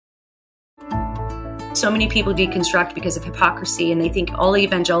So many people deconstruct because of hypocrisy, and they think all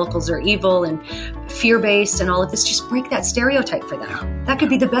evangelicals are evil and fear-based and all of this. Just break that stereotype for them. That could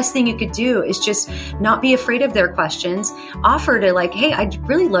be the best thing you could do, is just not be afraid of their questions. Offer to like, hey, I'd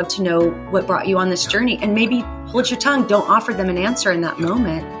really love to know what brought you on this journey, and maybe hold your tongue. Don't offer them an answer in that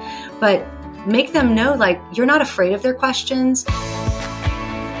moment, but make them know like you're not afraid of their questions.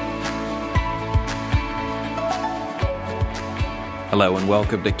 Hello and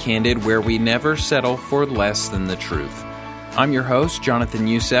welcome to Candid, where we never settle for less than the truth. I'm your host, Jonathan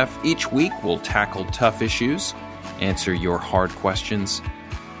Youssef. Each week we'll tackle tough issues, answer your hard questions,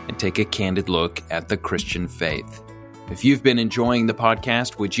 and take a candid look at the Christian faith. If you've been enjoying the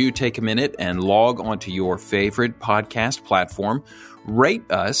podcast, would you take a minute and log onto your favorite podcast platform, rate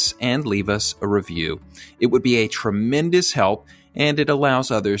us, and leave us a review? It would be a tremendous help, and it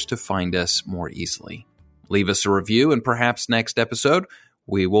allows others to find us more easily. Leave us a review, and perhaps next episode,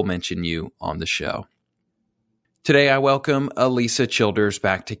 we will mention you on the show. Today, I welcome Alisa Childers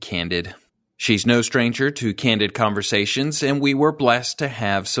back to Candid. She's no stranger to candid conversations, and we were blessed to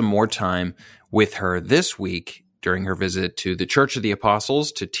have some more time with her this week during her visit to the Church of the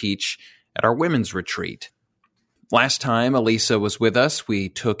Apostles to teach at our women's retreat. Last time Alisa was with us, we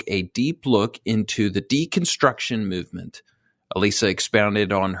took a deep look into the deconstruction movement. Alisa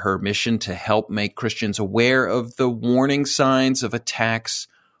expounded on her mission to help make Christians aware of the warning signs of attacks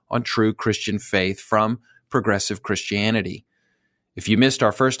on true Christian faith from progressive Christianity. If you missed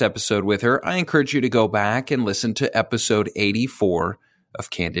our first episode with her, I encourage you to go back and listen to episode 84 of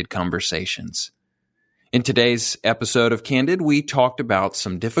Candid Conversations. In today's episode of Candid, we talked about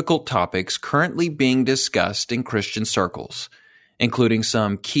some difficult topics currently being discussed in Christian circles, including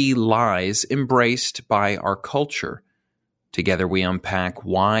some key lies embraced by our culture. Together, we unpack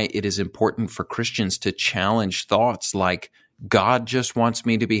why it is important for Christians to challenge thoughts like, God just wants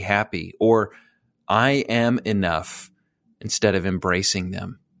me to be happy, or I am enough, instead of embracing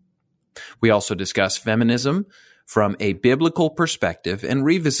them. We also discuss feminism from a biblical perspective and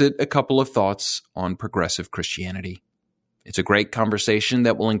revisit a couple of thoughts on progressive Christianity. It's a great conversation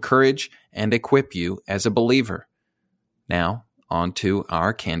that will encourage and equip you as a believer. Now, on to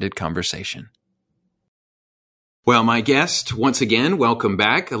our candid conversation. Well, my guest, once again, welcome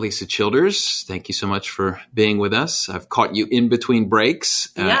back, Alisa Childers. Thank you so much for being with us. I've caught you in between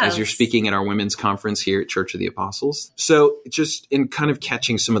breaks as you're speaking at our women's conference here at Church of the Apostles. So just in kind of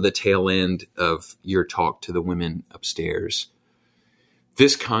catching some of the tail end of your talk to the women upstairs,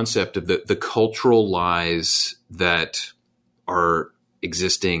 this concept of the cultural lies that are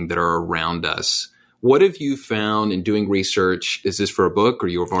existing, that are around us, what have you found in doing research? Is this for a book, or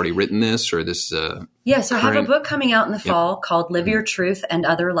you have already written this, or this? So I have a book coming out in the fall called Live Your Truth and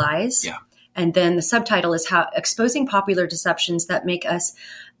Other Lies. Yeah. And then the subtitle is How Exposing Popular Deceptions That Make Us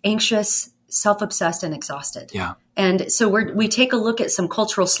Anxious, Self-Obsessed, and Exhausted. Yeah. And so we take a look at some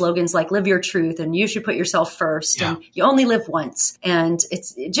cultural slogans like live your truth and you should put yourself first and you only live once. And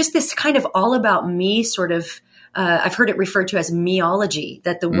it's just this kind of all about me sort of, I've heard it referred to as meology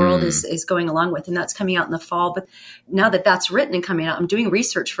that the world is going along with, and that's coming out in the fall. But now that that's written and coming out, I'm doing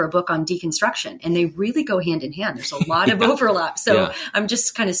research for a book on deconstruction, and they really go hand in hand. There's a lot of overlap. So I'm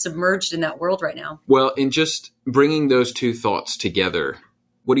just kind of submerged in that world right now. Well, in just bringing those two thoughts together,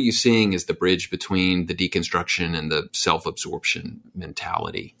 what are you seeing as the bridge between the deconstruction and the self-absorption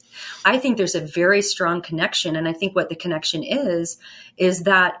mentality? I think there's a very strong connection. And I think what the connection is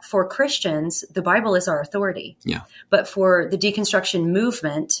that for Christians, the Bible is our authority. Yeah. But for the deconstruction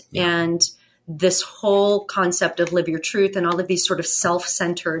movement and this whole concept of live your truth and all of these sort of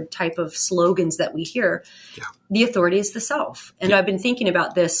self-centered type of slogans that we hear, the authority is the self. And I've been thinking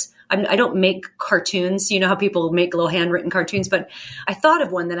about this. I don't make cartoons. You know how people make little handwritten cartoons, but I thought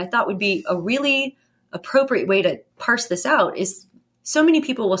of one that I thought would be a really appropriate way to parse this out is so many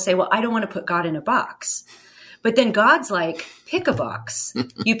people will say, well, I don't want to put God in a box. But then God's like, pick a box.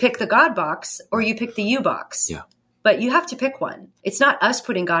 You pick the God box or you pick the you box. Yeah. But you have to pick one. It's not us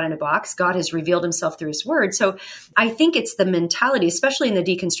putting God in a box. God has revealed himself through his word. So I think it's the mentality, especially in the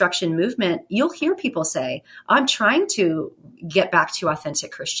deconstruction movement. You'll hear people say, I'm trying to get back to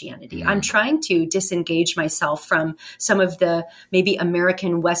authentic Christianity. I'm trying to disengage myself from some of the maybe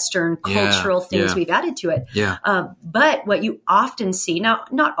American Western cultural things we've added to it. Yeah. But what you often see, now,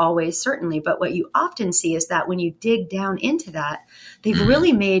 not always, certainly, but what you often see is that when you dig down into that, they've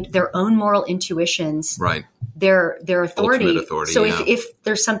really made their own moral intuitions their authority. Ultimate authority. So if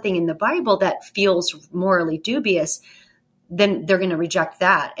there's something in the Bible that feels morally dubious, then they're going to reject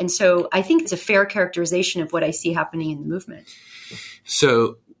that. And so I think it's a fair characterization of what I see happening in the movement.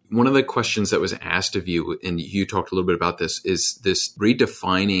 So one of the questions that was asked of you, and you talked a little bit about this, is this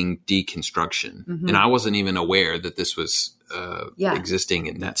redefining deconstruction. Mm-hmm. And I wasn't even aware that this was existing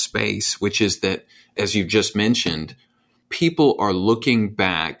in that space, which is that, as you just mentioned, people are looking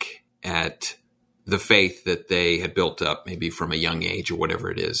back at the faith that they had built up maybe from a young age or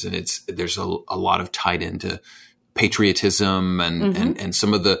whatever it is. And there's a lot of tied into patriotism and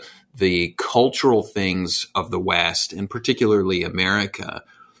some of the cultural things of the West, and particularly America,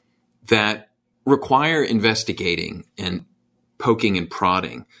 that require investigating and poking and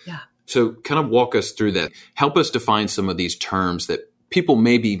prodding. Yeah. So kind of walk us through that. Help us define some of these terms that people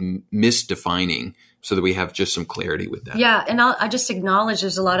may be misdefining so that we have just some clarity with that. Yeah. And I just acknowledge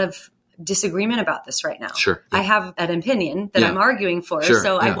there's a lot of disagreement about this right now. Sure. Yeah. I have an opinion that I'm arguing for. Sure.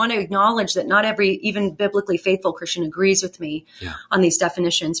 So I want to acknowledge that not every, even biblically faithful Christian agrees with me on these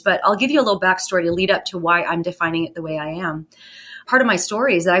definitions. But I'll give you a little backstory to lead up to why I'm defining it the way I am. Part of my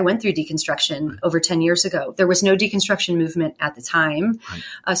story is that I went through deconstruction over 10 years ago. There was no deconstruction movement at the time.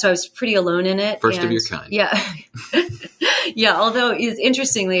 Right. So I was pretty alone in it. First of your kind. Yeah. Yeah. Although it's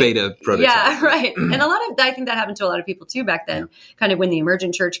interestingly. Beta prototype. Yeah. Right. And I think that happened to a lot of people too back then, kind of when the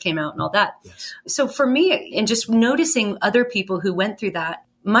emergent church came out and all that. Yes. So for me, and just noticing other people who went through that,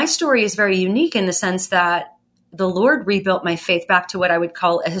 my story is very unique in the sense that the Lord rebuilt my faith back to what I would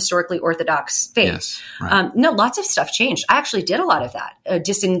call a historically orthodox faith. Yes, right. Lots of stuff changed. I actually did a lot of that,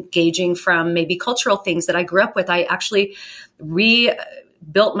 disengaging from maybe cultural things that I grew up with. I actually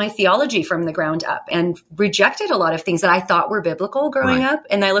rebuilt my theology from the ground up and rejected a lot of things that I thought were biblical growing up.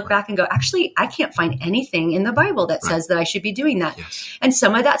 And I look back and go, actually, I can't find anything in the Bible that says that I should be doing that. Yes. And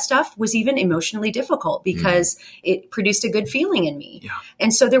some of that stuff was even emotionally difficult because it produced a good feeling in me. Yeah.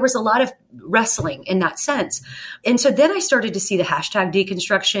 And so there was a lot of wrestling in that sense. And so then I started to see the hashtag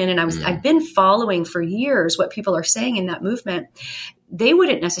deconstruction, and I've been following for years what people are saying in that movement. They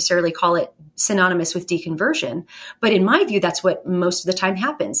wouldn't necessarily call it synonymous with deconversion. But in my view, that's what most of the time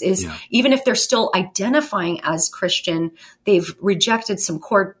happens is even if they're still identifying as Christian, they've rejected some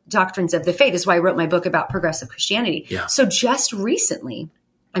core doctrines of the faith. This is why I wrote my book about progressive Christianity. Yeah. So just recently,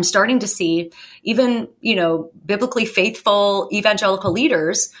 I'm starting to see even, biblically faithful evangelical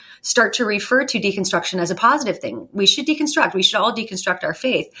leaders start to refer to deconstruction as a positive thing. We should deconstruct. We should all deconstruct our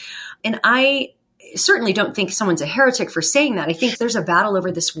faith. And I certainly don't think someone's a heretic for saying that. I think there's a battle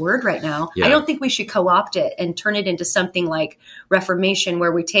over this word right now. Yeah. I don't think we should co-opt it and turn it into something like Reformation,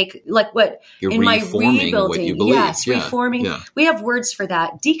 where we take like what You're in my rebuilding, what you believe. Reforming. Yeah. We have words for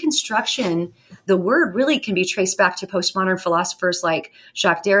that. Deconstruction, the word really can be traced back to postmodern philosophers like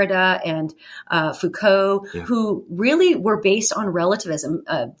Jacques Derrida and Foucault, who really were based on relativism.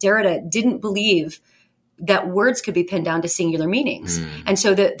 Derrida didn't believe that words could be pinned down to singular meanings. And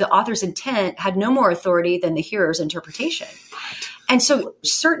so the author's intent had no more authority than the hearer's interpretation. Right. And so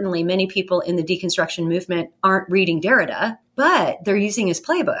certainly many people in the deconstruction movement aren't reading Derrida, but they're using his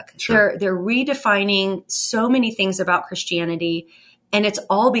playbook. Sure. They're redefining so many things about Christianity. And it's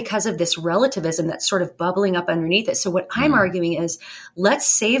all because of this relativism that's sort of bubbling up underneath it. So what I'm arguing is let's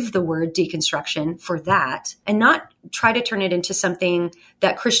save the word deconstruction for that and not try to turn it into something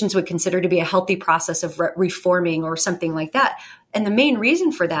that Christians would consider to be a healthy process of reforming or something like that. And the main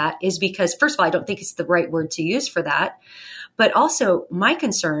reason for that is because, first of all, I don't think it's the right word to use for that. But also my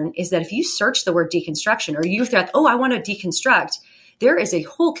concern is that if you search the word deconstruction or you think, I want to deconstruct, there is a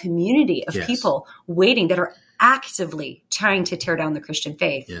whole community of people waiting that are actively trying to tear down the Christian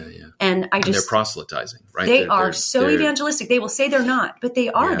faith. And they're proselytizing, right? They are so evangelistic. They will say they're not, but they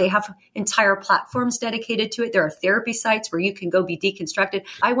are. They have entire platforms dedicated to it. There are therapy sites where you can go be deconstructed.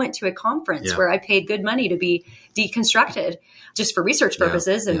 I went to a conference where I paid good money to be deconstructed just for research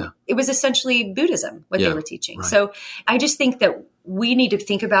purposes. And it was essentially Buddhism, what they were teaching. Right. So I just think that we need to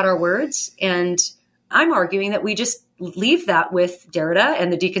think about our words. And I'm arguing that we just leave that with Derrida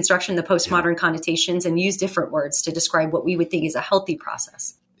and the deconstruction, the postmodern connotations, and use different words to describe what we would think is a healthy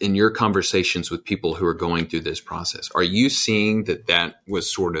process. In your conversations with people who are going through this process, are you seeing that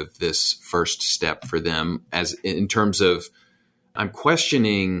was sort of this first step for them, as in terms of, I'm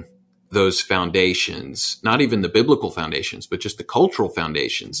questioning those foundations, not even the biblical foundations, but just the cultural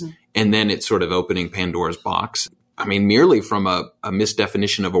foundations. And then it's sort of opening Pandora's box. I mean, merely from a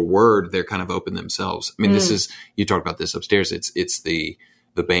misdefinition of a word, they're kind of open themselves. I mean, this is, you talked about this upstairs. It's the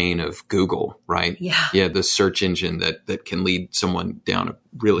bane of Google, right? Yeah. The search engine that can lead someone down a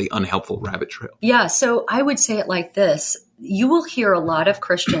really unhelpful rabbit trail. Yeah. So I would say it like this. You will hear a lot of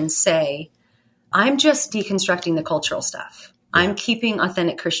Christians say, I'm just deconstructing the cultural stuff. I'm keeping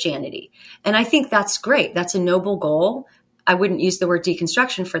authentic Christianity. And I think that's great. That's a noble goal. I wouldn't use the word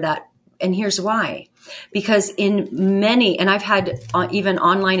deconstruction for that. And here's why. Because in many, and I've had even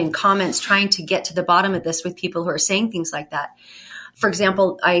online in comments trying to get to the bottom of this with people who are saying things like that. For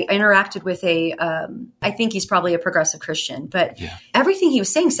example, I interacted with I think he's probably a progressive Christian, but everything he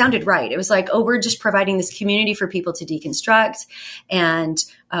was saying sounded right. It was like, oh, we're just providing this community for people to deconstruct, and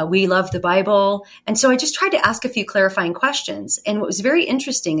we love the Bible. And so I just tried to ask a few clarifying questions. And what was very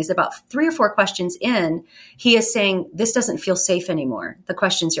interesting is about 3 or 4 questions in, he is saying, this doesn't feel safe anymore, the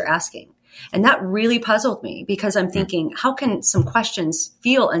questions you're asking. And that really puzzled me, because I'm thinking, how can some questions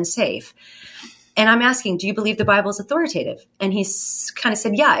feel unsafe? And I'm asking, do you believe the Bible is authoritative? And he's kind of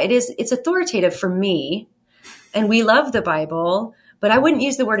said, yeah, it is. It's authoritative for me. And we love the Bible, but I wouldn't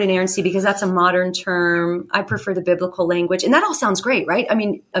use the word inerrancy because that's a modern term. I prefer the biblical language. And that all sounds great, right? I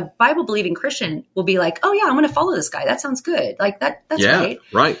mean, a Bible believing Christian will be like, oh yeah, I'm going to follow this guy. That sounds good. Like that's right.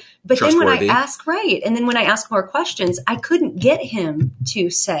 Right. But then when I ask, and then when I ask more questions, I couldn't get him to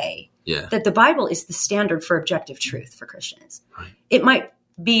say that the Bible is the standard for objective truth for Christians. Right. It might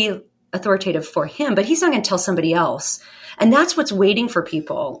be authoritative for him, but he's not going to tell somebody else. And that's what's waiting for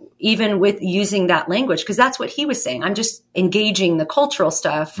people, even with using that language, because that's what he was saying. I'm just engaging the cultural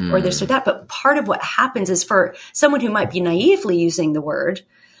stuff or this or that. But part of what happens is, for someone who might be naively using the word,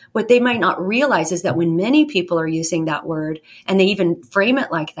 what they might not realize is that when many people are using that word and they even frame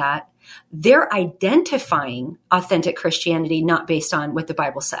it like that, they're identifying authentic Christianity not based on what the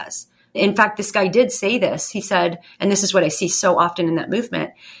Bible says. In fact, this guy did say this. He said, and this is what I see so often in that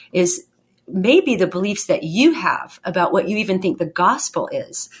movement, is maybe the beliefs that you have about what you even think the gospel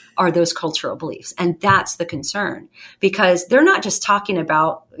is are those cultural beliefs. And that's the concern, because they're not just talking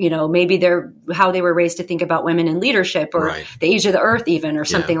about, maybe how they were raised to think about women in leadership or the age of the earth even, or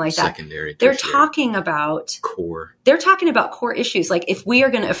something like that. They're talking about core. They're talking about core issues. Like, if we are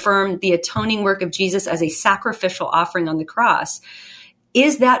going to affirm the atoning work of Jesus as a sacrificial offering on the cross,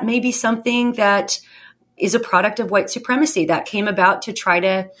 is that maybe something that is a product of white supremacy that came about to try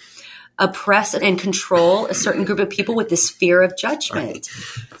to oppress and control a certain group of people with this fear of judgment?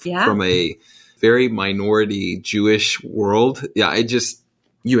 Right. Yeah. From a very minority Jewish world. Yeah.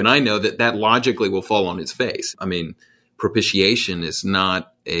 You and I know that logically will fall on its face. I mean, propitiation is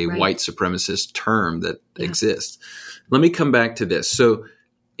not a white supremacist term that exists. Let me come back to this. So,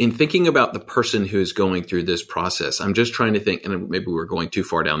 in thinking about the person who is going through this process, I'm just trying to think, and maybe we're going too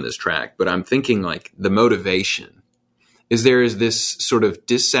far down this track, but I'm thinking like the motivation. Is this sort of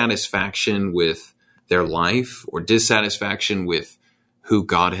dissatisfaction with their life, or dissatisfaction with who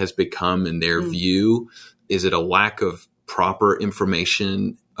God has become in their view? Is it a lack of proper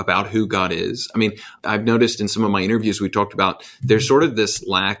information about who God is? I mean, I've noticed in some of my interviews, we talked about there's sort of this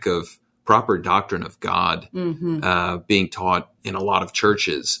lack of proper doctrine of God being taught in a lot of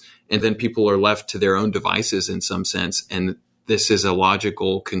churches. And then people are left to their own devices in some sense. And this is a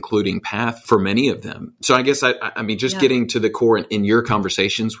logical concluding path for many of them. So I guess, I mean, just getting to the core in your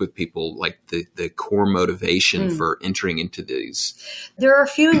conversations with people, like the core motivation for entering into these. There are a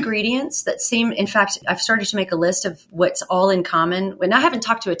few ingredients that seem, in fact, I've started to make a list of what's all in common. And I haven't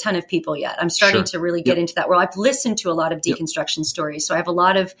talked to a ton of people yet. I'm starting to really get into that world. I've listened to a lot of deconstruction stories. So I have a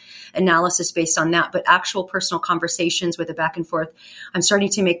lot of analysis based on that, but actual personal conversations with a back and forth. I'm starting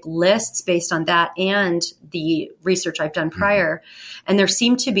to make lists based on that and the research I've done prior. And there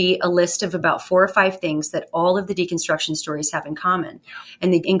seemed to be a list of about 4 or 5 things that all of the deconstruction stories have in common.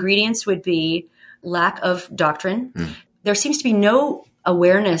 And the ingredients would be lack of doctrine. There seems to be no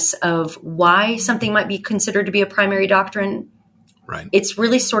awareness of why something might be considered to be a primary doctrine. Right. It's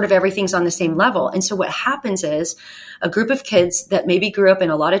really sort of everything's on the same level. And so what happens is a group of kids that maybe grew up in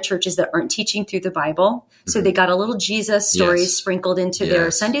a lot of churches that aren't teaching through the Bible. So they got a little Jesus stories sprinkled into their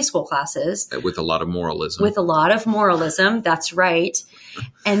Sunday school classes. With a lot of moralism. That's right.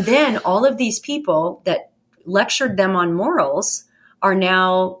 And then all of these people that lectured them on morals are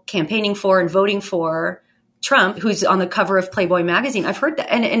now campaigning for and voting for Trump, who's on the cover of Playboy magazine. I've heard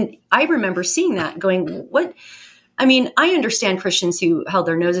that. And I remember seeing that going, what? I mean, I understand Christians who held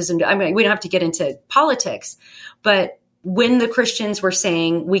their noses and we don't have to get into politics, but when the Christians were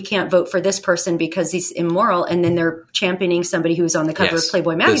saying we can't vote for this person because he's immoral, and then they're championing somebody who's on the cover of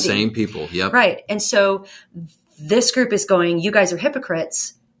Playboy magazine. The same people. Yep. Right. And so this group is going, you guys are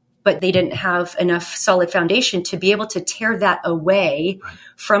hypocrites, but they didn't have enough solid foundation to be able to tear that away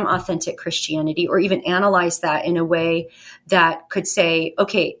from authentic Christianity, or even analyze that in a way that could say,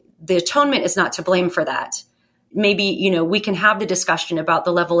 okay, the atonement is not to blame for that. Maybe, we can have the discussion about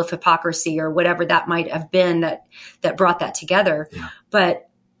the level of hypocrisy or whatever that might have been that brought that together. Yeah. But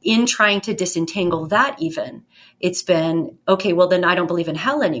in trying to disentangle that even, it's been, okay, well, then I don't believe in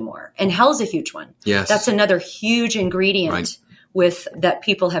hell anymore. And hell's a huge one. Yes. That's another huge ingredient. with that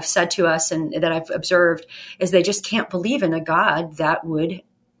people have said to us and that I've observed is they just can't believe in a God that would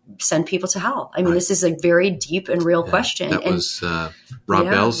send people to hell. I mean, This is a very deep and real question. That was Rob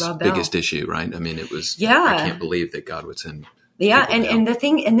Bell's biggest issue, right? I mean, it was, I can't believe that God would send and the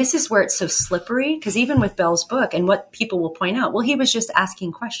thing, and this is where it's so slippery, because even with Bell's book and what people will point out, well, he was just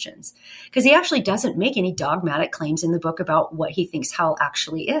asking questions, because he actually doesn't make any dogmatic claims in the book about what he thinks hell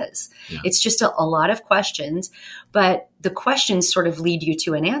actually is. Yeah. It's just a lot of questions, but the questions sort of lead you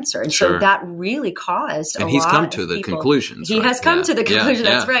to an answer. And so that really caused and he's come to the conclusions. He has come to the conclusion.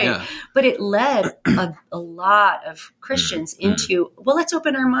 That's right. Yeah. But it led a lot of Christians into, well, let's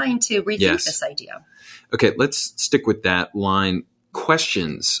open our mind to rethink this idea. Okay, let's stick with that line.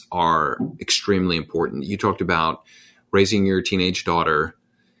 Questions are extremely important. You talked about raising your teenage daughter,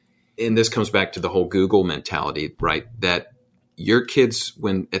 and this comes back to the whole Google mentality, right? That your kids,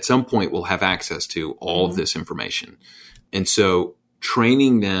 when at some point, will have access to all of this information. And so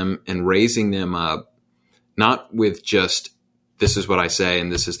training them and raising them up, not with just, this is what I say,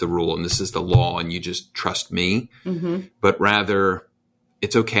 and this is the rule, and this is the law, and you just trust me, but rather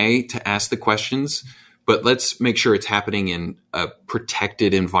it's okay to ask the questions, but let's make sure it's happening in a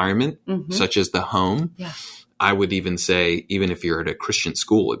protected environment, such as the home. Yeah. I would even say, even if you're at a Christian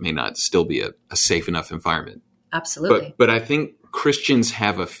school, it may not still be a safe enough environment. Absolutely. But I think Christians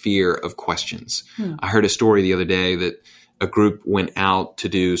have a fear of questions. I heard a story the other day that a group went out to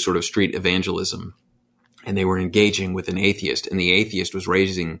do sort of street evangelism, and they were engaging with an atheist, and the atheist was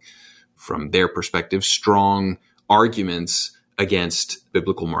raising, from their perspective, strong arguments against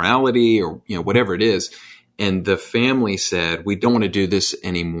biblical morality or, whatever it is. And the family said, we don't want to do this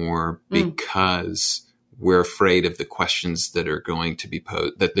anymore because we're afraid of the questions that are going to be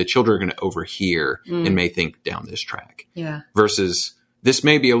posed, that the children are going to overhear and may think down this track. Yeah. Versus this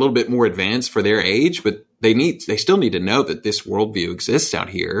may be a little bit more advanced for their age, but they still need to know that this worldview exists out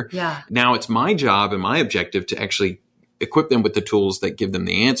here. Yeah. Now it's my job and my objective to actually equip them with the tools that give them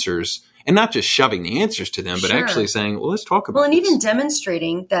the answers. And not just shoving the answers to them, but actually saying, well, let's talk about this. And even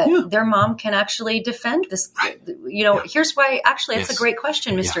demonstrating that their mom can actually defend this. Right. Here's why, actually, that's a great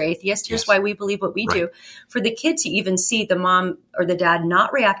question, Mr. Atheist. Here's why we believe what we do. For the kid to even see the mom or the dad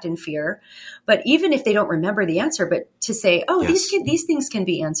not react in fear, but even if they don't remember the answer, but to say, these things can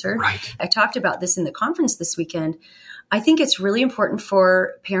be answered. Right. I talked about this in the conference this weekend. I think it's really important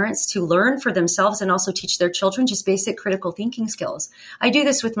for parents to learn for themselves and also teach their children just basic critical thinking skills. I do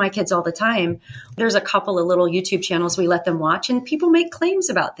this with my kids all the time. There's a couple of little YouTube channels we let them watch, and people make claims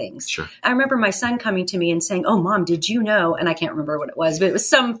about things. Sure. I remember my son coming to me and saying, oh, Mom, did you know? And I can't remember what it was, but it was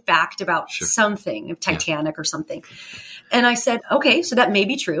some fact about something, Titanic or something. And I said, okay, so that may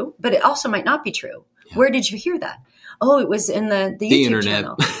be true, but it also might not be true. Yeah. Where did you hear that? Oh, it was in the YouTube internet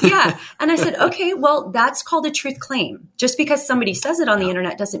channel. Yeah. And I said, okay, well, that's called a truth claim. Just because somebody says it on the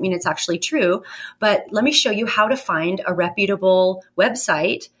internet doesn't mean it's actually true. But let me show you how to find a reputable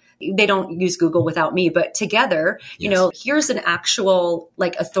website. They don't use Google without me, but together, here's an actual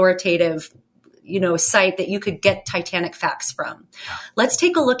authoritative site that you could get Titanic facts from. Let's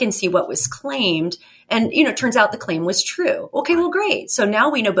take a look and see what was claimed. And, it turns out the claim was true. Okay, well, great. So now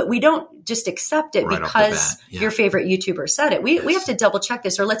we know, but we don't just accept it because your favorite YouTuber said it. We have to double check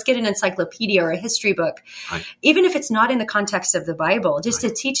this, or let's get an encyclopedia or a history book. Right. Even if it's not in the context of the Bible, just to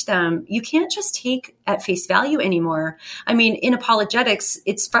teach them, you can't just take at face value anymore. I mean, in apologetics,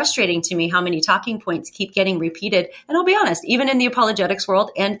 it's frustrating to me how many talking points keep getting repeated. And I'll be honest, even in the apologetics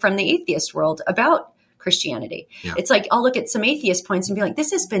world and from the atheist world about Christianity. Yeah. It's like, I'll look at some atheist points and be like, this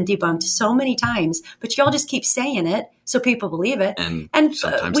has been debunked so many times, but y'all just keep saying it so people believe it. And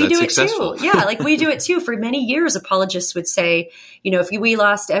sometimes we that's do successful. It too. Yeah, we do it too. For many years, apologists would say, if we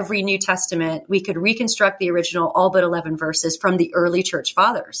lost every New Testament, we could reconstruct the original all but 11 verses from the early church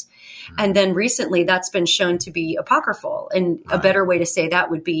fathers. Mm-hmm. And then recently that's been shown to be apocryphal. And a better way to say that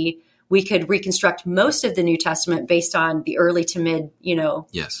would be, we could reconstruct most of the New Testament based on the early to mid,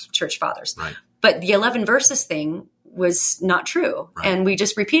 church fathers. Right. But the 11 verses thing was not true. Right. And we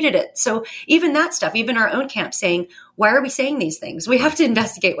just repeated it. So even that stuff, even our own camp saying, why are we saying these things? We have to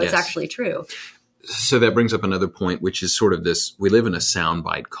investigate what's actually true. So that brings up another point, which is sort of this, we live in a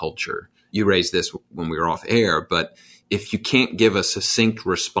soundbite culture. You raised this when we were off air, but if you can't give a succinct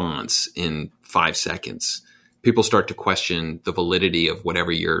response in 5 seconds, people start to question the validity of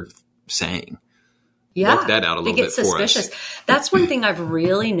whatever you're saying. Yeah, work that out a little bit for us. That's one thing I've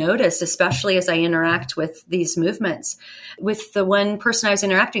really noticed, especially as I interact with these movements. With the one person I was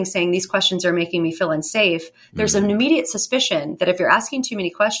interacting saying, these questions are making me feel unsafe, there's an immediate suspicion that if you're asking too many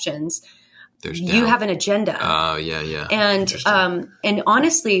questions, you have an agenda. Oh, yeah. And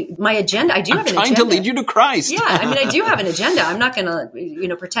honestly, my agenda, I do have an agenda. I'm trying to lead you to Christ. Yeah. I mean, I do have an agenda. I'm not going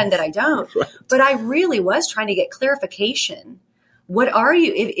to, pretend that I don't, right. But I really was trying to get clarification. What are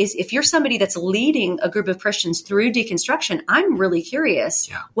you, if you're somebody that's leading a group of Christians through deconstruction, I'm really curious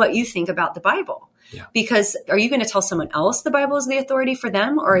what you think about the Bible. Yeah. Because are you going to tell someone else the Bible is the authority for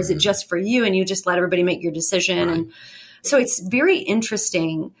them, or is it just for you and you just let everybody make your decision? Right. And so it's very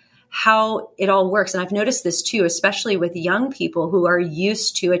interesting how it all works. And I've noticed this too, especially with young people who are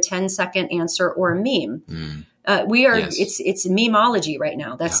used to a 10-second answer or a meme. It's memeology right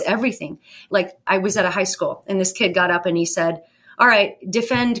now. That's everything. Like I was at a high school and this kid got up and he said, all right,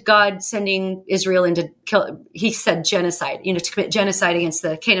 defend God sending Israel into he said genocide, to commit genocide against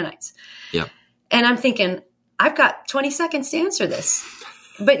the Canaanites. Yeah. And I'm thinking, I've got 20 seconds to answer this.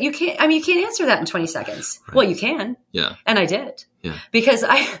 But you can't answer that in 20 seconds. Right. Well, you can. Yeah. And I did. Yeah. Because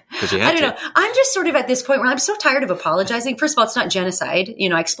I don't know. I'm just sort of at this point where I'm so tired of apologizing. First of all, it's not genocide.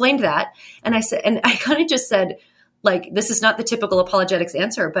 I explained that. And I kind of just said, like, this is not the typical apologetics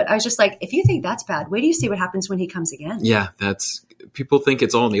answer, but I was just like, if you think that's bad, wait till you see what happens when he comes again. Yeah, people think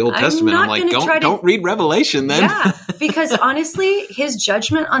it's all in the Old Testament. I'm like, don't read Revelation then. Yeah, because honestly, his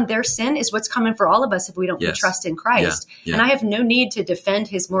judgment on their sin is what's coming for all of us if we don't put trust in Christ. Yeah. And I have no need to defend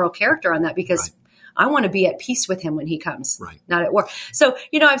his moral character on that because I want to be at peace with him when he comes, not at war. So,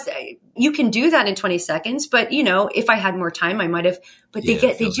 you can do that in 20 seconds, but if I had more time, I might have, but they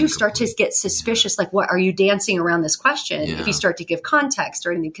do start to get suspicious. Like, what are you dancing around this question? If you start to give context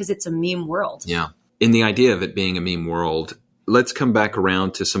or anything, because it's a meme world. Yeah. In the idea of it being a meme world, let's come back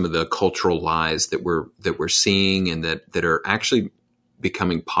around to some of the cultural lies that we're seeing and that are actually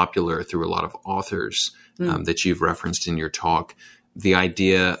becoming popular through a lot of authors that you've referenced in your talk. The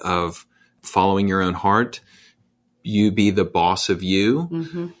idea of following your own heart, you be the boss of you.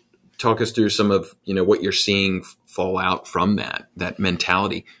 Mm-hmm. Talk us through some of what you're seeing fall out from that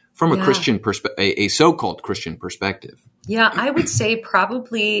mentality from a Christian a so-called Christian perspective. Yeah, I would say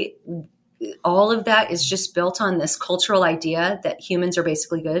probably all of that is just built on this cultural idea that humans are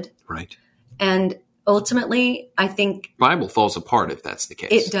basically good. Right. And ultimately, I think the Bible falls apart if that's the case.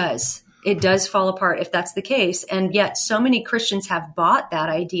 It does. It does fall apart if that's the case. And yet so many Christians have bought that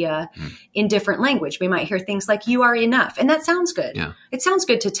idea in different language. We might hear things like, you are enough. And that sounds good. Yeah. It sounds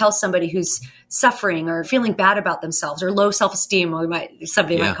good to tell somebody who's suffering or feeling bad about themselves or low self-esteem, or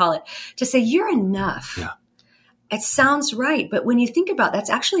somebody might call it, to say, you're enough. Yeah. It sounds right. But when you think about that's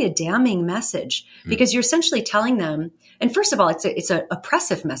actually a damning message because you're essentially telling them, and first of all, it's an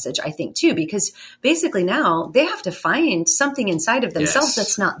oppressive message, I think, too, because basically now they have to find something inside of themselves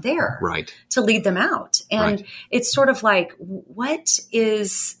that's not there to lead them out. And it's sort of like, what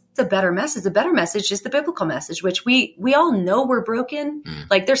is the better message? The better message is the biblical message, which we all know we're broken.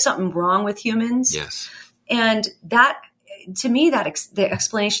 Like there's something wrong with humans. Yes. And that, to me, the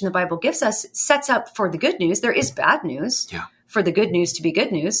explanation the Bible gives us sets up for the good news. There is bad news for the good news to be good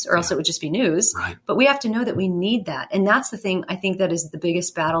news, or else it would just be news. Right. But we have to know that we need that. And that's the thing I think that is the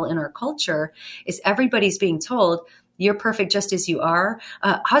biggest battle in our culture is everybody's being told you're perfect just as you are.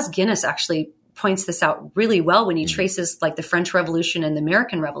 Os Guinness actually points this out really well when he traces like the French Revolution and the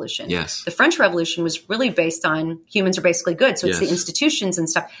American Revolution. Yes. The French Revolution was really based on humans are basically good. So it's the institutions and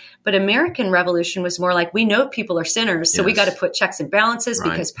stuff. But American Revolution was more like, we know people are sinners. So we got to put checks and balances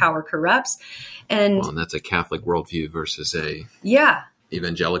because power corrupts. And that's a Catholic worldview versus a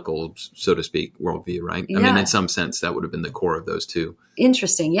evangelical, so to speak, worldview, right? I mean, in some sense, that would have been the core of those two.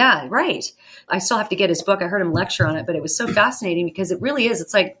 Interesting. Yeah, right. I still have to get his book. I heard him lecture on it, but it was so fascinating because it really is.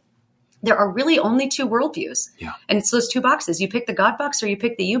 It's like, there are really only two worldviews. Yeah. And it's those two boxes. You pick the God box or you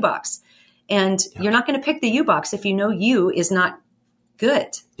pick the you box. And you're not going to pick the you box if you know you is not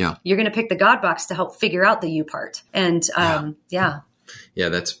good. Yeah. You're going to pick the God box to help figure out the you part. And Yeah,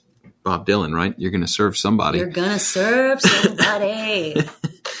 that's Bob Dylan, right? You're going to serve somebody. You're going to serve somebody.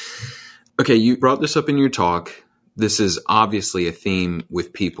 Okay, you brought this up in your talk. This is obviously a theme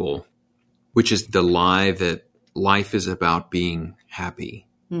with people, which is the lie that life is about being happy.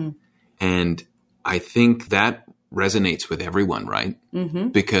 And I think that resonates with everyone, right? Mm-hmm.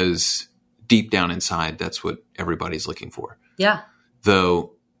 Because deep down inside, that's what everybody's looking for. Yeah.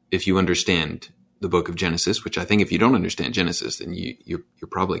 Though, if you understand the book of Genesis, which I think if you don't understand Genesis, then you're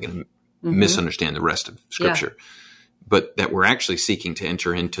probably going to misunderstand the rest of Scripture. Yeah. But that we're actually seeking to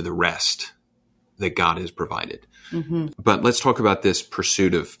enter into the rest that God has provided. Mm-hmm. But let's talk about this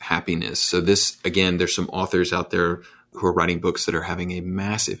pursuit of happiness. So this, again, there's some authors out there who are writing books that are having a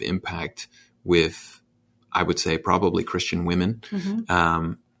massive impact with, I would say, probably Christian women.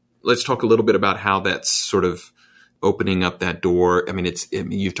 Mm-hmm. Let's talk a little bit about how that's sort of opening up that door. I mean,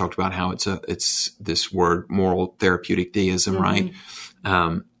 you've talked about how it's this word, moral therapeutic deism, right?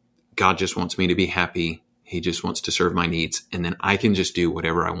 God just wants me to be happy. He just wants to serve my needs. And then I can just do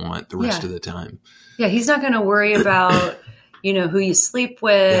whatever I want the rest of the time. Yeah. He's not going to worry about, who you sleep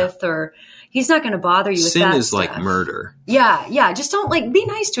with, or he's not going to bother you with that. Sin is like murder. Yeah. Yeah. Just don't be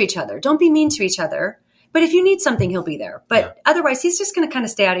nice to each other. Don't be mean to each other. But if you need something, he'll be there. But otherwise, he's just going to kind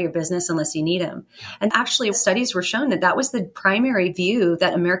of stay out of your business unless you need him. And actually, studies were shown that was the primary view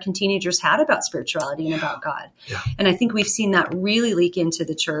that American teenagers had about spirituality and about God. Yeah. And I think we've seen that really leak into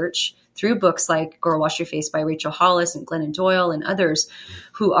the church through books like Girl, Wash Your Face by Rachel Hollis and Glennon Doyle and others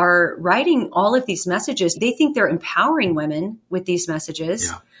who are writing all of these messages. They think they're empowering women with these messages.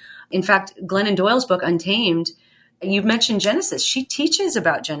 Yeah. In fact, Glennon Doyle's book, Untamed, you mentioned Genesis. She teaches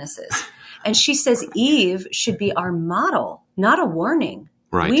about Genesis. And she says Eve should be our model, not a warning.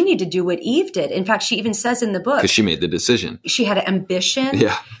 Right. We need to do what Eve did. In fact, she even says in the book. Because she made the decision. She had an ambition.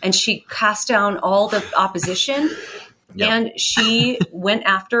 And she cast down all the opposition. And she went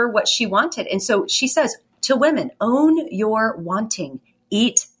after what she wanted. And so she says to women, own your wanting.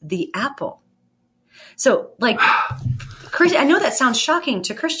 Eat the apple. So I know that sounds shocking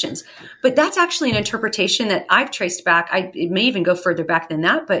to Christians, but that's actually an interpretation that I've traced back. It may even go further back than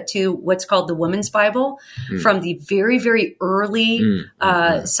that, but to what's called the Woman's Bible from the very, very early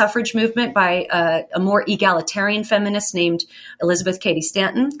suffrage movement by a more egalitarian feminist named Elizabeth Cady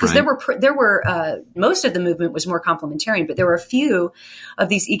Stanton. Because there were most of the movement was more complementarian, but there were a few of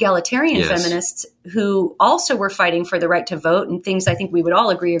these egalitarian feminists who also were fighting for the right to vote and things I think we would all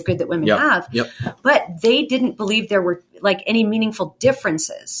agree are good that women have. But they didn't believe there were any meaningful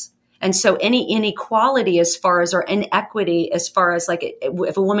differences. And so any inequality or inequity as far as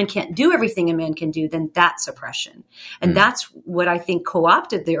if a woman can't do everything a man can do, then that's oppression. And that's what I think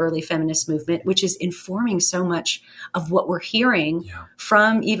co-opted the early feminist movement, which is informing so much of what we're hearing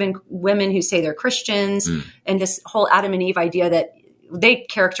from even women who say they're Christians and this whole Adam and Eve idea that they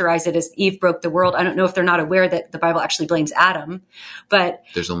characterize it as Eve broke the world. I don't know if they're not aware that the Bible actually blames Adam, but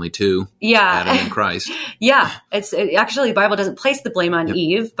there's only two, Adam and Christ. Actually the Bible doesn't place the blame on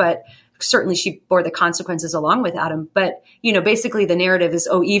Eve, but certainly she bore the consequences along with Adam. But, basically the narrative is,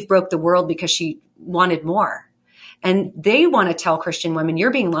 Eve broke the world because she wanted more. And they want to tell Christian women,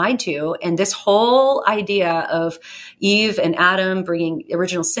 you're being lied to. And this whole idea of Eve and Adam bringing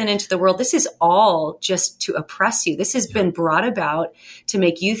original sin into the world, this is all just to oppress you. This has been brought about to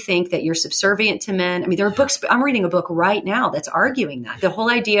make you think that you're subservient to men. I mean, there are books, I'm reading a book right now that's arguing that. The whole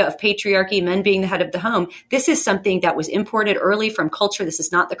idea of patriarchy, men being the head of the home, this is something that was imported early from culture. This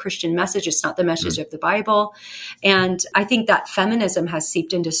is not the Christian message. It's not the message of the Bible. And I think that feminism has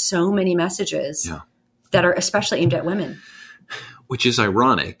seeped into so many messages that are especially aimed at women. Which is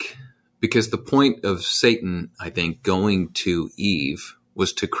ironic because the point of Satan, I think, going to Eve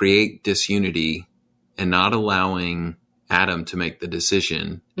was to create disunity and not allowing Adam to make the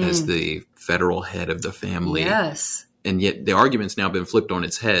decision as the federal head of the family. Yes. And yet the argument's now been flipped on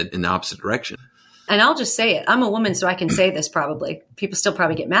its head in the opposite direction. And I'll just say it. I'm a woman, so I can say this probably. People still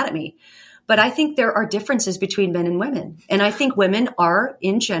probably get mad at me. But I think there are differences between men and women. And I think women are,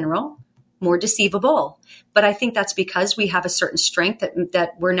 in general, more deceivable. But I think that's because we have a certain strength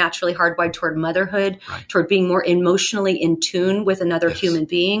that we're naturally hardwired toward motherhood, toward being more emotionally in tune with another human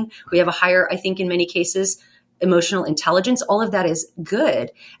being. We have a higher, I think in many cases, emotional intelligence. All of that is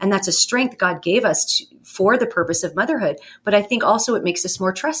good. And that's a strength God gave us for the purpose of motherhood. But I think also it makes us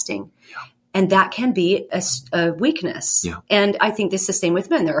more trusting. And that can be a weakness. And I think this is the same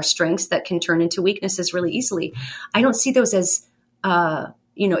with men. There are strengths that can turn into weaknesses really easily. I don't see those as,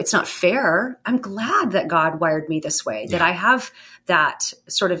 it's not fair. I'm glad that God wired me this way, that I have that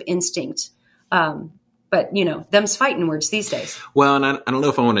sort of instinct. But, them's fighting words these days. Well, and I don't know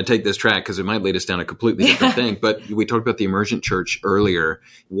if I want to take this track because it might lead us down a completely different thing. But we talked about the emergent church earlier.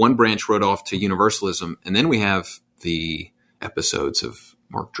 One branch wrote off to universalism. And then we have the episodes of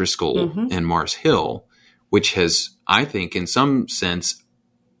Mark Driscoll and Mars Hill, which has, I think, in some sense,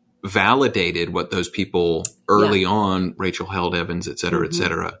 validated what those people early on, Rachel Held Evans, et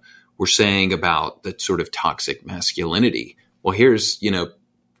cetera, were saying about the sort of toxic masculinity. Well, here's,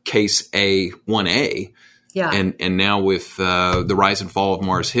 case A, 1A. And now with the rise and fall of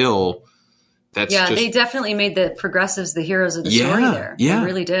Mars Hill, that's they definitely made the progressives the heroes of the story there. They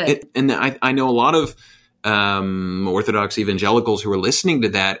really did. And I know a lot of Orthodox evangelicals who are listening to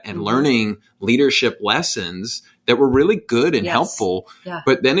that and learning leadership lessons that were really good and helpful.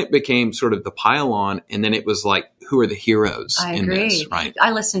 But then it became sort of the pile on. And then it was like, who are the heroes in this, right?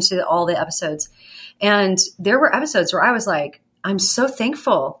 I listened to all the episodes. And there were episodes where I was like, I'm so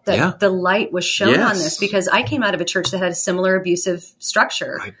thankful that the light was shown on this, because I came out of a church that had a similar abusive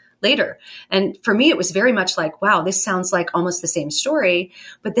structure later. And for me, it was very much like, wow, this sounds like almost the same story.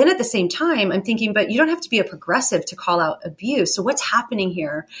 But then at the same time, I'm thinking, but you don't have to be a progressive to call out abuse. So what's happening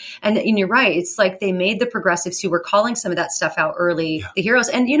here? And you're right. It's like they made the progressives who were calling some of that stuff out early, the heroes.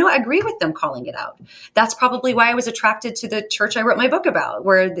 And, I agree with them calling it out. That's probably why I was attracted to the church I wrote my book about,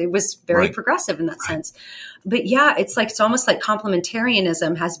 where it was very progressive in that sense. But it's almost like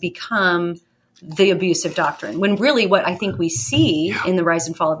complementarianism has become the abusive doctrine, when really what I think we see in the rise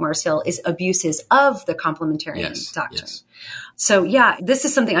and fall of Mars Hill is abuses of the complementarian doctrine. So this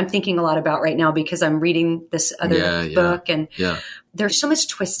is something I'm thinking a lot about right now, because I'm reading this other book, and there's so much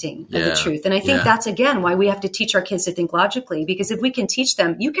twisting of the truth. And I think that's, again, why we have to teach our kids to think logically, because if we can teach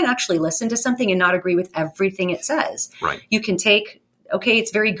them, you can actually listen to something and not agree with everything it says. Right. You can take, okay,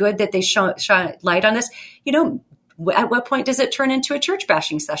 it's very good that they shine light on this. At what point does it turn into a church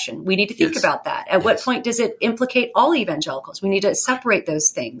bashing session? We need to think about that. At what point does it implicate all evangelicals? We need to separate those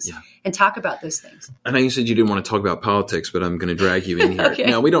things and talk about those things. I know you said you didn't want to talk about politics, but I'm going to drag you in here. Okay.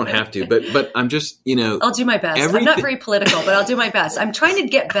 No, we don't have to, but I'm just, I'll do my best. I'm not very political, but I'll do my best. I'm trying to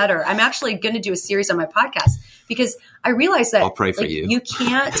get better. I'm actually going to do a series on my podcast, because I realize that I'll pray for you. You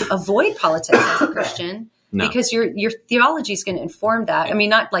can't avoid politics as a Christian. No. Because your theology is going to inform that. I mean,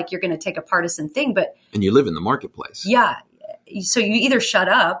 not like you're going to take a partisan thing, but... And you live in the marketplace. Yeah. So you either shut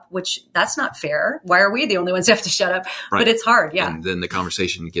up, which that's not fair. Why are we the only ones who have to shut up? Right. But it's hard, And then the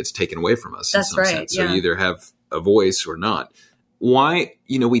conversation gets taken away from us. That's right. Sense. So you either have a voice or not. Why,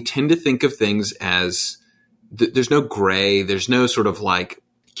 we tend to think of things as there's no gray. There's no sort of like,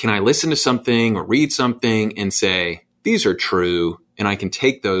 can I listen to something or read something and say, these are true, and I can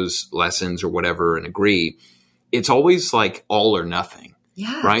take those lessons or whatever and agree. It's always like all or nothing,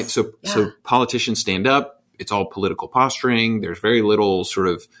 right? So politicians stand up. It's all political posturing. There's very little sort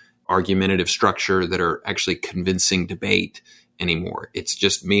of argumentative structure that are actually convincing debate anymore. It's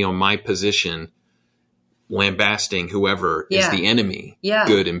just me on my position, lambasting whoever is the enemy,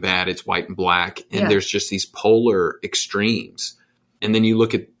 good and bad. It's white and black. And there's just these polar extremes. And then you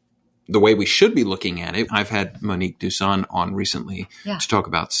look at the way we should be looking at it. I've had Monique Duson on recently to talk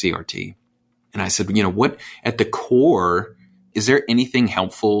about CRT. And I said, what at the core, is there anything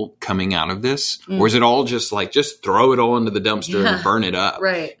helpful coming out of this? Or is it all just like, just throw it all into the dumpster and burn it up?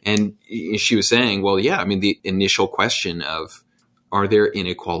 Right. And she was saying, well, the initial question of, are there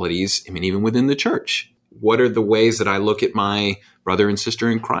inequalities? I mean, even within the church, what are the ways that I look at my brother and sister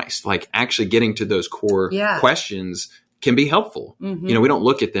in Christ? Like actually getting to those core questions can be helpful. Mm-hmm. We don't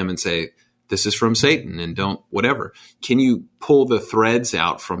look at them and say, this is from Satan and don't whatever. Can you pull the threads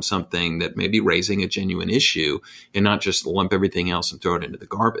out from something that may be raising a genuine issue and not just lump everything else and throw it into the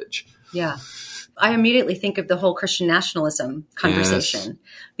garbage? Yeah. I immediately think of the whole Christian nationalism conversation,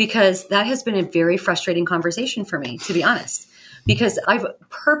 because that has been a very frustrating conversation for me, to be honest, because I've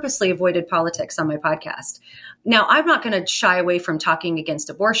purposely avoided politics on my podcast. Now, I'm not going to shy away from talking against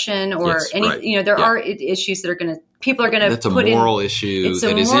abortion or there are issues that people are going to put in. That's a moral issue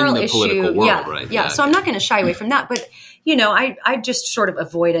that is in the political world, right? Yeah. So I'm not going to shy away from that. But, I've just sort of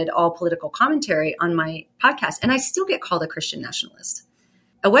avoided all political commentary on my podcast. And I still get called a Christian nationalist,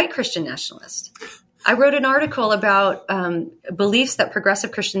 a white Christian nationalist. I wrote an article about beliefs that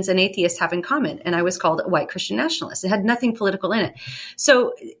progressive Christians and atheists have in common, and I was called a white Christian nationalist. It had nothing political in it.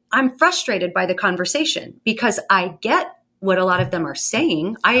 So I'm frustrated by the conversation, because I get what a lot of them are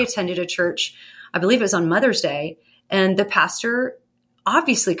saying. I attended a church, I believe it was on Mother's Day, and the pastor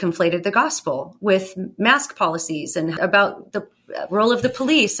obviously conflated the gospel with mask policies and about the role of the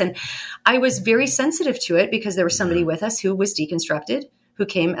police. And I was very sensitive to it, because there was somebody with us who was deconstructed, who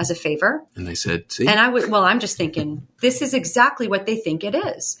came as a favor. And they said, see? And I'm just thinking, this is exactly what they think it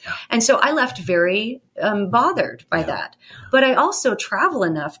is. Yeah. And so I left very bothered by that. But I also travel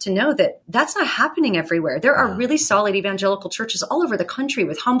enough to know that that's not happening everywhere. There are really solid evangelical churches all over the country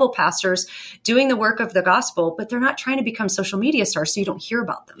with humble pastors doing the work of the gospel, but they're not trying to become social media stars, so you don't hear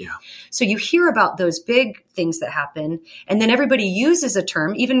about them. Yeah. So you hear about those big things that happen, and then everybody uses a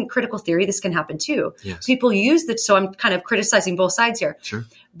term, even critical theory, this can happen too. Yes. People use that, so I'm kind of criticizing both sides here. Sure.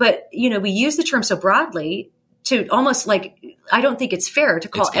 But, we use the term so broadly to almost like, I don't think it's fair to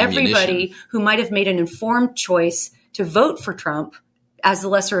call everybody who might have made an informed choice to vote for Trump as the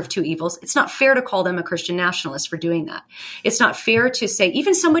lesser of two evils. It's not fair to call them a Christian nationalist for doing that. It's not fair to say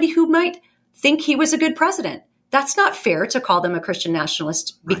even somebody who might think he was a good president, that's not fair to call them a Christian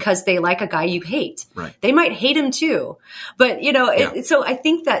nationalist because they like a guy you hate. Right. They might hate him too. But, so I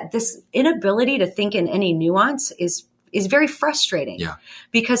think that this inability to think in any nuance is is very frustrating. Yeah.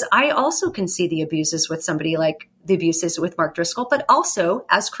 Because I also can see the abuses with somebody like the abuses with Mark Driscoll, but also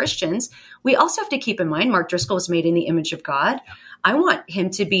as Christians, we also have to keep in mind Mark Driscoll was made in the image of God. Yeah. I want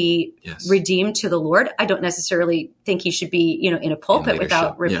him to be redeemed to the Lord. I don't necessarily think he should be, in a pulpit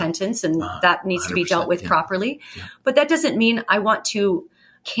without repentance, and that needs to be dealt with properly. Yeah. But that doesn't mean I want to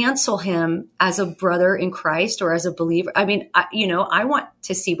cancel him as a brother in Christ or as a believer. I mean, I want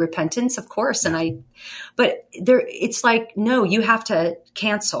to see repentance, of course. But it's like, no, you have to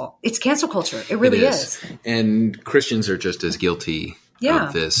cancel. It's cancel culture. It really is. And Christians are just as guilty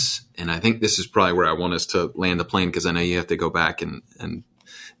of this. And I think this is probably where I want us to land the plane, because I know you have to go back and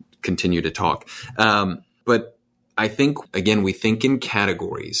continue to talk. But I think, again, we think in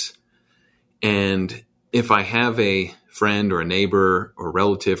categories. And if I have a friend or a neighbor or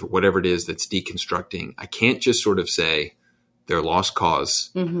relative or whatever it is that's deconstructing, I can't just sort of say they're a lost cause.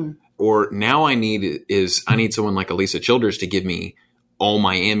 Mm-hmm. Or now I need someone like Alisa Childers to give me all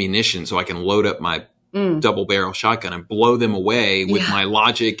my ammunition so I can load up my double barrel shotgun and blow them away with my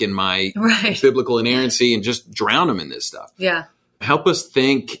logic and my biblical inerrancy and just drown them in this stuff. Yeah. Help us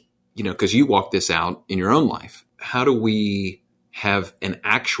think, because you walk this out in your own life. How do we have an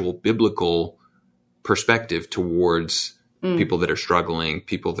actual biblical perspective towards people that are struggling,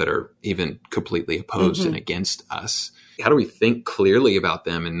 people that are even completely opposed and against us? How do we think clearly about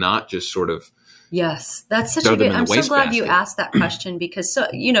them and not just sort of Yes, that's such a good. I'm so glad you asked that question, because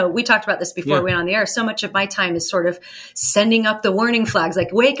we talked about this before we went on the air. So much of my time is sort of sending up the warning flags,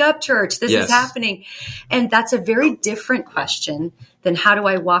 like, wake up, church, this is happening. And that's a very different question than how do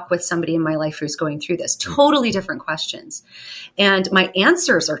I walk with somebody in my life who's going through this. Totally different questions. And my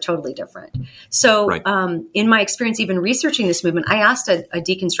answers are totally different. So in my experience, even researching this movement, I asked a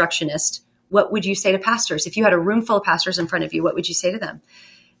deconstructionist, what would you say to pastors? If you had a room full of pastors in front of you, what would you say to them?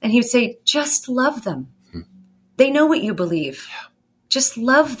 And he would say, just love them. They know what you believe. Yeah. Just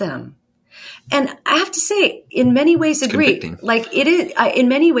love them. And I have to say, in many ways, agree. Like it is, in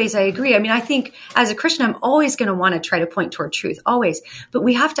many ways, I agree. I mean, I think as a Christian, I'm always going to want to try to point toward truth, always. But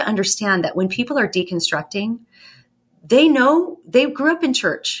we have to understand that when people are deconstructing, they know, they grew up in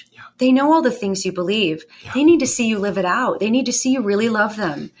church. Yeah. They know all the things you believe. Yeah. They need to see you live it out. They need to see you really love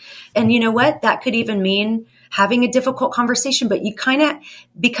them. And you know what? That could even mean having a difficult conversation, but you kind of,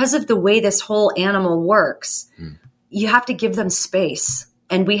 because of the way this whole animal works, you have to give them space,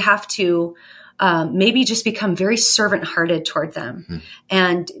 and we have to maybe just become very servant-hearted toward them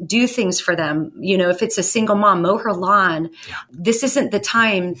and do things for them. If it's a single mom, mow her lawn. Yeah. This isn't the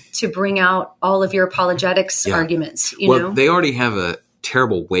time to bring out all of your apologetics arguments. They already have a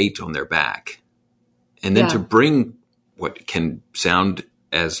terrible weight on their back, and then to bring what can sound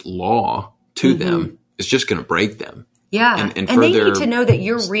as law to them, it's just going to break them. Yeah. And they need to know that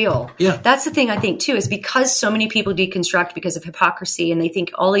you're real. Yeah. That's the thing I think too, is because so many people deconstruct because of hypocrisy, and they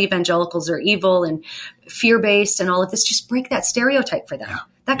think all evangelicals are evil and fear-based and all of this, just break that stereotype for them. Yeah.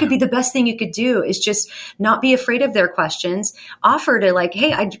 That could be the best thing you could do, is just not be afraid of their questions. Offer to like,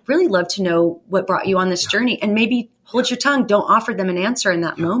 hey, I'd really love to know what brought you on this journey, and maybe hold your tongue. Don't offer them an answer in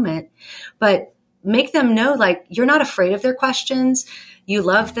that moment, but make them know, like, you're not afraid of their questions. You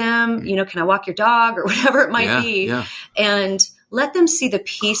love them, can I walk your dog, or whatever it might be. Yeah. And let them see the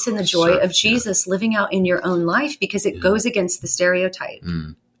peace and the joy of Jesus living out in your own life, because it goes against the stereotype.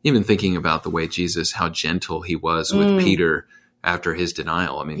 Even thinking about the way Jesus, how gentle he was with Peter after his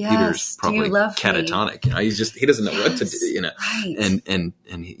denial. I mean, Peter's probably catatonic. He doesn't know what to do, Right.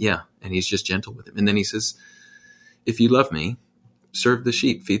 And he's just gentle with him. And then he says, if you love me, serve the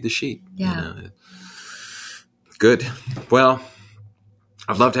sheep, feed the sheep. Yeah. Good. Well,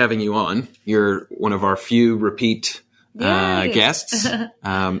 I've loved having you on. You're one of our few repeat guests.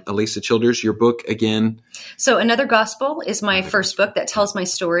 Alisa Childers, your book again. So Another Gospel is my first book that tells my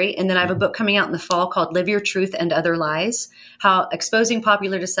story. And then I have a book coming out in the fall called Live Your Truth and Other Lies, how exposing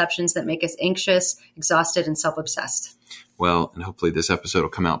popular deceptions that make us anxious, exhausted, and self-obsessed. Well, and hopefully this episode will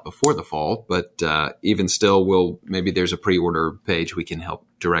come out before the fall, but even still, maybe there's a pre-order page we can help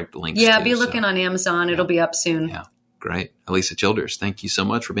direct links to. Yeah, be looking on Amazon. It'll be up soon. Yeah, great. Alisa Childers, thank you so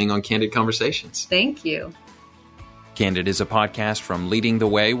much for being on Candid Conversations. Thank you. Candid is a podcast from Leading the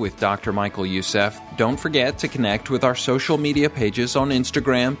Way with Dr. Michael Youssef. Don't forget to connect with our social media pages on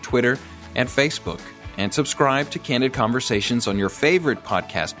Instagram, Twitter, and Facebook. And subscribe to Candid Conversations on your favorite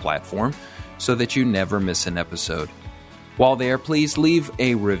podcast platform so that you never miss an episode. While there, please leave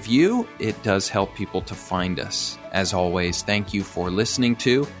a review. It does help people to find us. As always, thank you for listening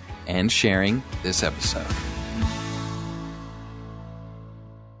to and sharing this episode.